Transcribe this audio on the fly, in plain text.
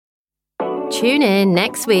tune in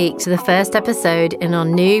next week to the first episode in our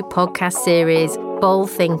new podcast series,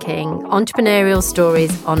 Bold Thinking, Entrepreneurial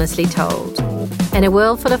Stories Honestly Told. In a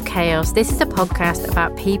world full of chaos, this is a podcast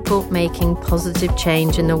about people making positive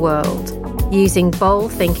change in the world, using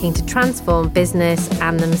bold thinking to transform business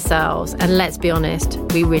and themselves. And let's be honest,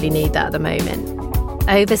 we really need that at the moment.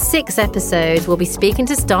 Over 6 episodes, we'll be speaking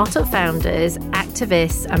to startup founders,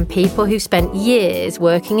 activists, and people who've spent years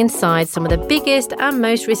working inside some of the biggest and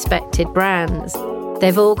most respected brands.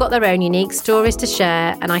 They've all got their own unique stories to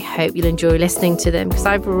share, and I hope you'll enjoy listening to them because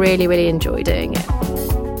I've really enjoyed doing it.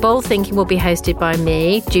 Bold Thinking will be hosted by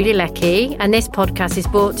me, Julie Leckie, and this podcast is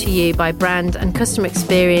brought to you by brand and customer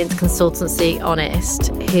experience consultancy Honest,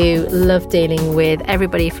 who love dealing with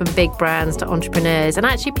everybody from big brands to entrepreneurs and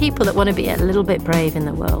actually people that want to be a little bit brave in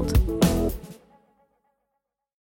the world.